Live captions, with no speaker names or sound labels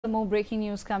some more breaking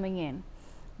news coming in.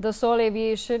 Dassault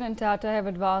Aviation and Tata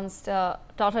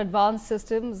Advanced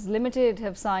Systems Limited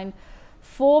have signed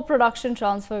 4 production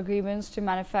transfer agreements to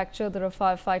manufacture the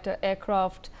Rafale fighter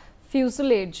aircraft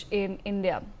fuselage in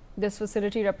India. This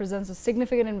facility represents a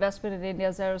significant investment in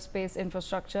India's aerospace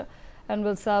infrastructure and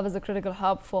will serve as a critical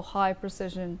hub for high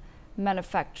precision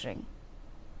manufacturing.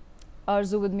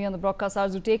 Arzu with me on the broadcast.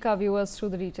 Arzu, take our viewers through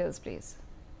the details, please.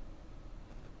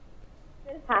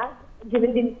 Have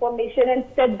given the information and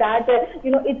said that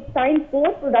it signed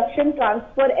 4 production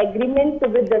transfer agreements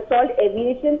with Dassault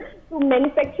Aviation to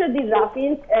manufacture the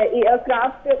Rafale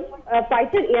aircraft,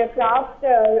 fighter aircraft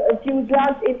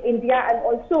fuselage in India, and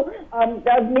also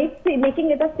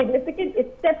making it a significant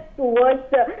step towards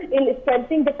in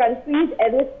strengthening the country's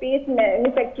aerospace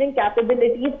manufacturing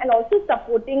capabilities and also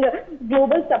supporting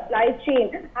global supply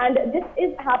chain. And this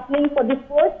is happening for the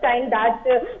first time that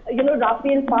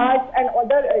Rafale parts and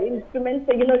other instruments,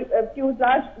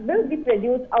 fuselage will be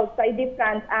produced outside the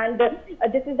France, and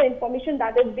this is the information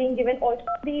that is being given. Also,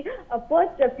 the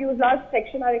first fuselage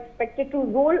section are expected to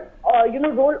roll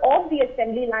off the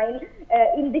assembly line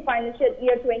in the financial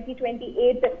year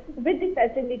 2028, with the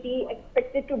facility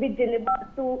expected to be delivered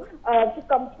to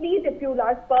complete the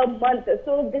fuselage per month.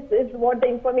 So this is what the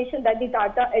information that the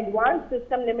Tata Advanced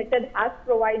System Limited has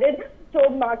provided. So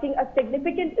marking a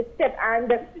significant step and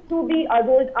to be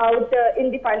rolled out in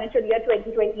the financial year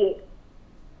 2028.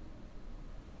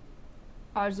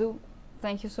 Arzu,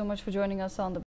 thank you so much for joining us on the